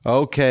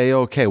Okay.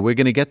 We're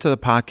going to get to the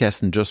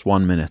podcast in just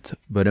 1 minute.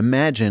 But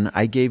imagine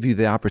I gave you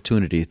the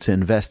opportunity to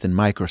invest in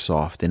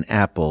Microsoft, in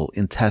Apple,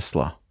 in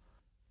Tesla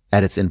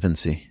at its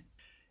infancy.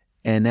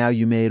 And now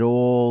you made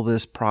all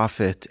this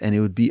profit, and it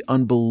would be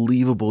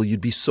unbelievable.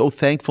 You'd be so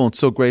thankful and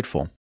so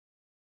grateful.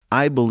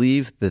 I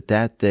believe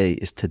that day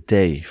is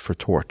today for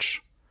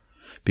Torch,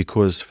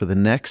 because for the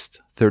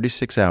next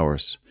 36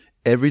 hours,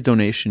 every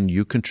donation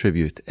you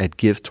contribute at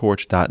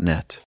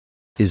givetorch.net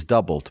is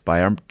doubled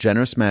by our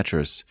generous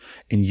matchers,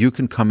 and you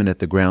can come in at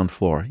the ground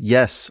floor.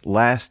 Yes,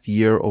 last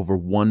year, over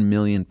 1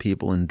 million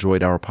people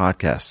enjoyed our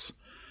podcasts.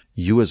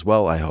 You as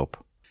well, I hope.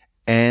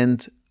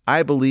 And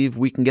I believe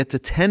we can get to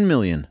 10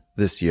 million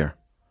this year.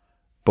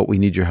 But we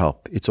need your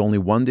help. It's only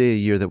 1 day a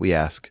year that we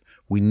ask.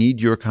 We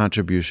need your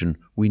contribution.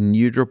 We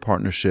need your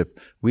partnership.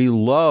 We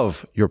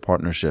love your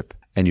partnership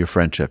and your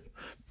friendship.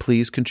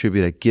 Please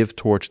contribute at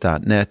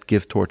givetorch.net,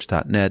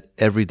 givetorch.net.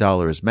 Every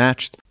dollar is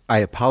matched. I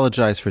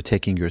apologize for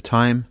taking your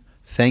time.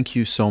 Thank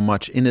you so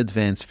much in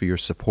advance for your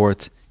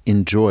support.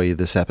 Enjoy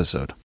this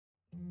episode.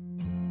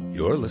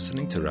 You're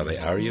listening to Rabbi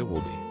Aryeh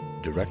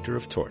Wolbe, Director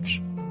of Torch,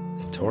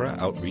 the Torah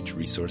Outreach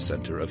Resource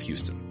Center of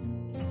Houston.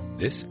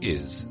 This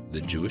is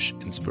the Jewish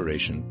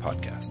Inspiration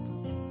Podcast.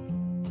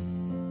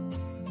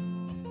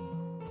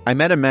 I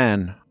met a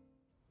man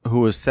who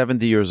was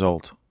 70 years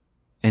old,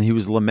 and he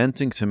was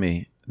lamenting to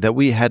me that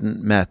we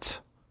hadn't met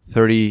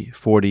 30,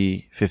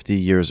 40, 50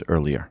 years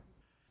earlier.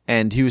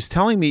 And he was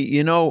telling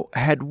me,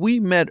 had we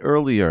met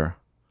earlier,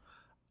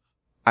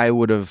 I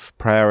would have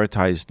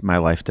prioritized my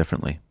life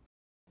differently.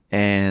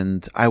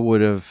 And I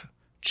would have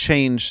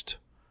changed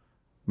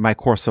my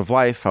course of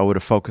life. I would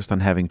have focused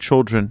on having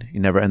children. He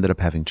never ended up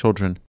having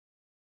children.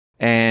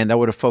 And I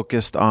would have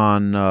focused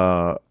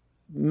on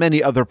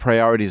many other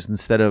priorities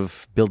instead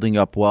of building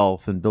up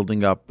wealth and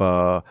building up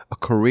a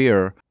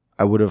career.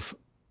 I would have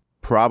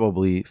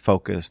probably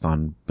focused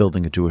on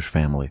building a Jewish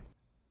family.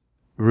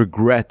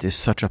 Regret is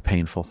such a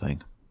painful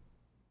thing.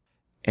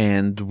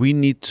 And we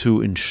need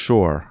to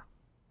ensure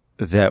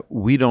that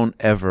we don't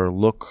ever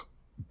look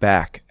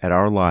back at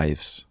our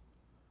lives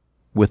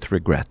with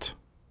regret.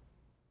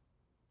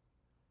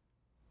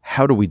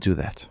 How do we do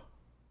that?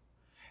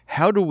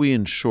 How do we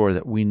ensure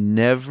that we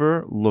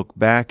never look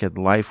back at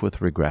life with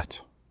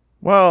regret?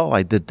 Well,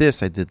 I did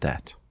this, I did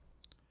that.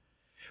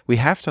 We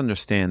have to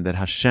understand that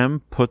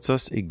Hashem puts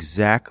us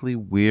exactly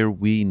where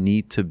we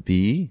need to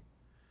be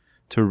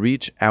to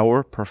reach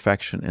our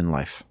perfection in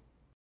life.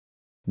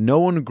 No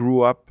one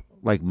grew up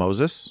like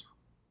Moses,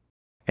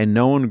 and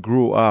no one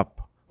grew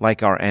up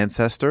like our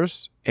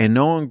ancestors, and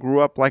no one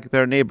grew up like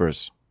their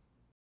neighbors.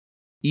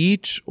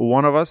 Each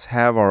one of us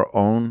have our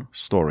own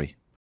story.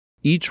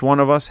 Each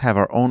one of us have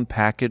our own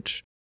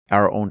package,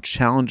 our own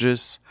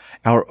challenges,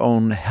 our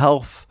own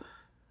health,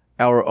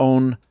 our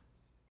own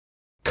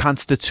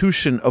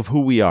constitution of who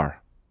we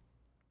are.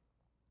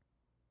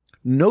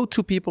 No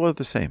two people are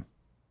the same.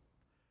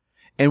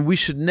 And we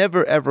should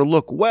never ever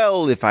look,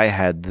 well, if I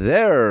had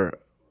their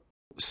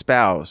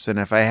spouse, and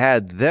if I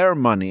had their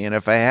money, and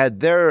if I had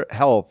their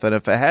health, and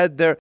if I had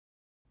their,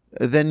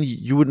 then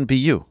you wouldn't be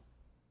you.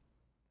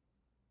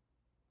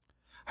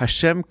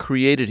 Hashem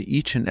created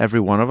each and every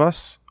one of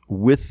us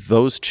with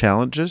those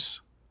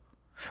challenges,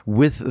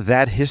 with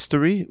that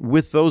history,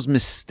 with those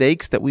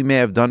mistakes that we may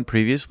have done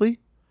previously,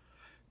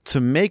 to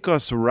make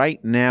us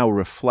right now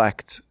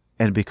reflect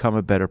and become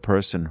a better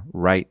person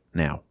right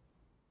now.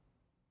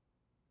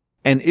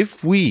 And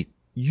if we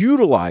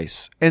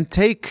utilize and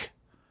take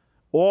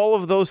all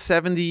of those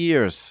 70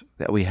 years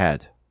that we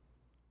had,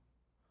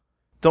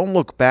 don't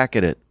look back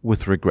at it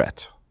with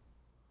regret.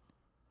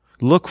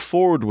 Look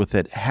forward with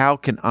it. How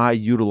can I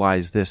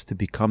utilize this to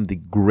become the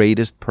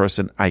greatest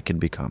person I can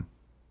become?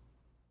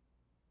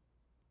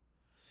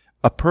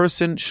 A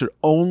person should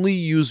only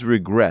use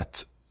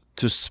regret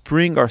to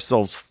spring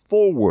ourselves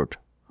forward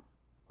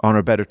on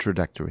a better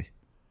trajectory.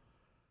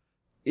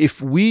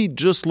 If we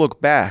just look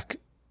back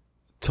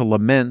to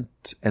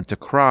lament and to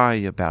cry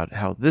about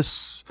how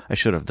this, I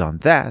should have done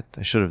that,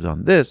 I should have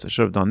done this, I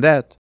should have done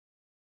that,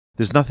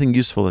 there's nothing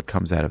useful that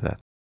comes out of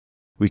that.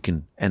 We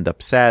can end up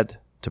sad,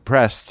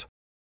 depressed,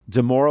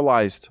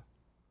 demoralized.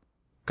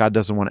 God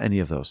doesn't want any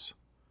of those.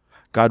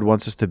 God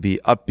wants us to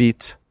be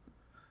upbeat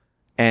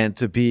and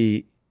to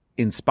be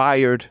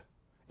inspired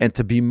and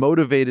to be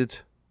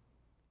motivated.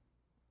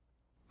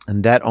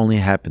 And that only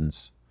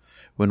happens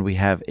when we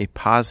have a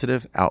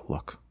positive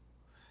outlook.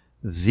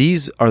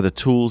 These are the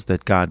tools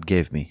that God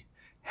gave me.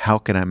 How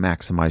can I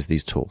maximize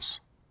these tools?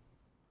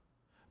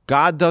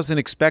 God doesn't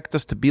expect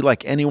us to be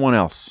like anyone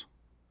else.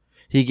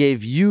 He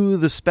gave you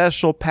the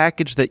special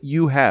package that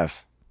you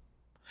have.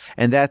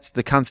 And that's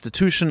the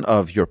constitution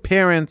of your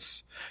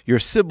parents, your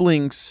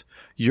siblings,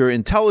 your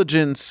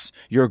intelligence,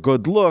 your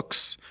good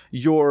looks,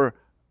 your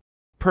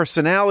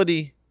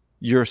personality,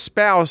 your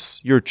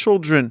spouse, your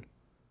children.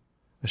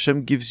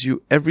 Hashem gives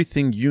you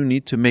everything you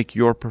need to make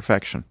your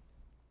perfection.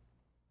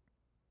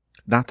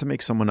 Not to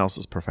make someone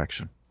else's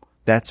perfection.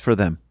 That's for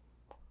them.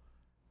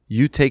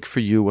 You take for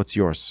you what's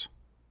yours.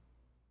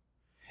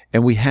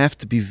 And we have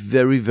to be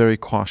very, very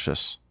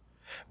cautious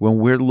when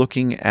we're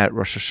looking at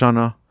Rosh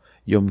Hashanah,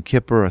 Yom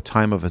Kippur, a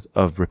time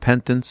of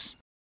repentance,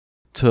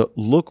 to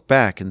look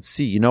back and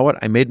see, you know what,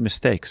 I made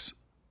mistakes,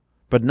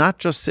 but not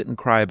just sit and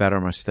cry about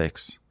our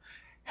mistakes.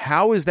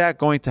 How is that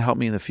going to help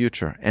me in the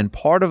future? And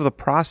part of the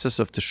process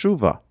of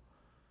teshuvah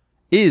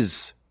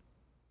is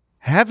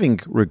having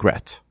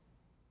regret.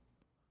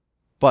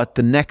 But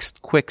the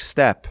next quick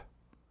step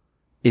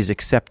is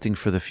accepting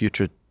for the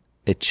future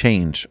a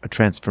change, a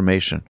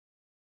transformation.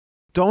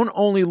 Don't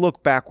only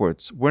look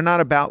backwards. We're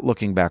not about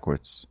looking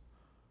backwards.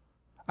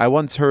 I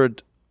once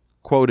heard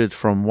quoted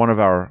from one of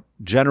our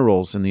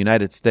generals in the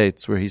United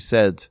States where he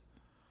said,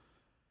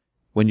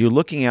 when you're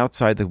looking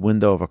outside the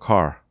window of a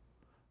car,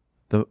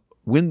 the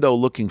window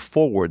looking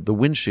forward, the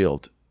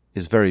windshield,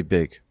 is very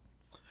big,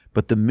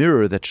 but the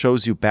mirror that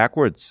shows you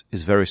backwards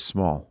is very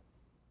small.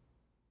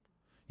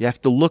 You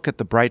have to look at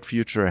the bright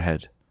future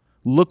ahead.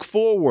 Look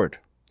forward.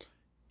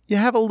 You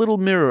have a little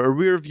mirror, a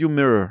rear view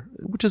mirror,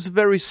 which is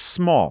very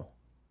small,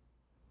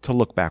 to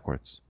look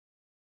backwards,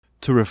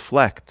 to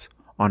reflect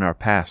on our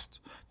past,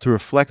 to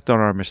reflect on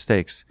our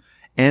mistakes,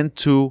 and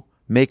to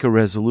make a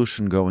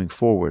resolution going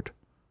forward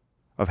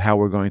of how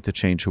we're going to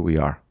change who we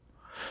are.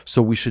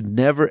 So we should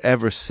never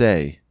ever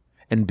say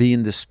and be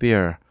in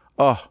despair,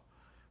 oh,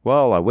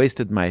 well, I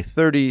wasted my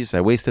 30s, I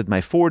wasted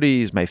my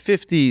 40s, my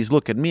 50s,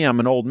 look at me, I'm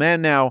an old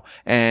man now,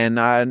 and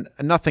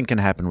nothing can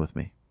happen with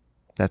me.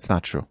 That's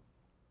not true.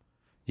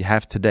 You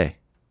have today.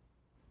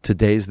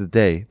 Today's the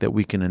day that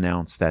we can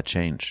announce that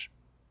change.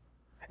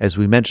 As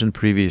we mentioned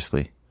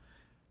previously,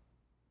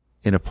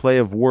 in a play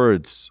of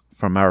words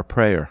from our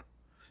prayer,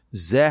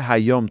 Zeh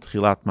hayom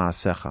tchilat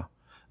ma'asecha.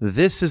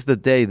 This is the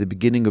day, the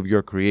beginning of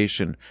your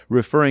creation,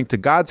 referring to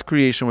God's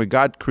creation where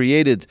God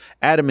created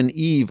Adam and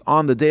Eve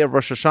on the day of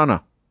Rosh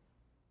Hashanah.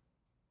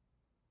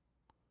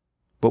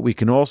 But we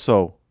can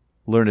also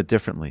learn it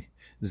differently.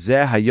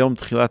 Zeh hayom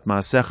tchilat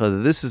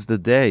ma'asecha. This is the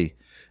day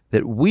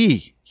that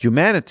we,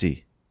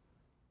 humanity,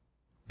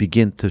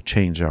 begin to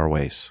change our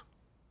ways.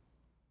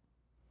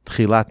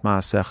 Tchilat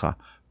ma'asecha.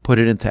 Put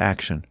it into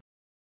action.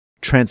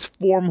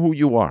 Transform who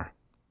you are.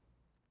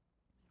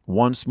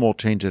 One small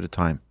change at a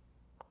time.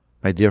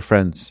 My dear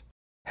friends,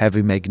 have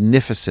a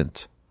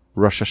magnificent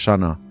Rosh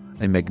Hashanah,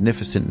 a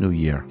magnificent New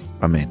Year.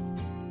 Amen.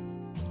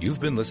 You've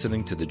been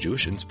listening to the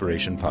Jewish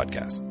Inspiration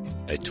Podcast,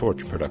 a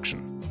Torch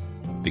production.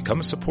 Become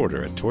a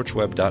supporter at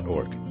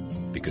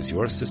torchweb.org because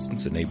your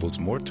assistance enables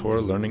more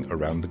Torah learning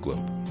around the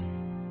globe.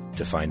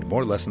 To find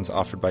more lessons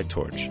offered by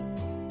Torch,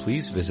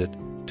 please visit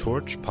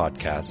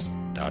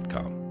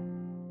torchpodcasts.com.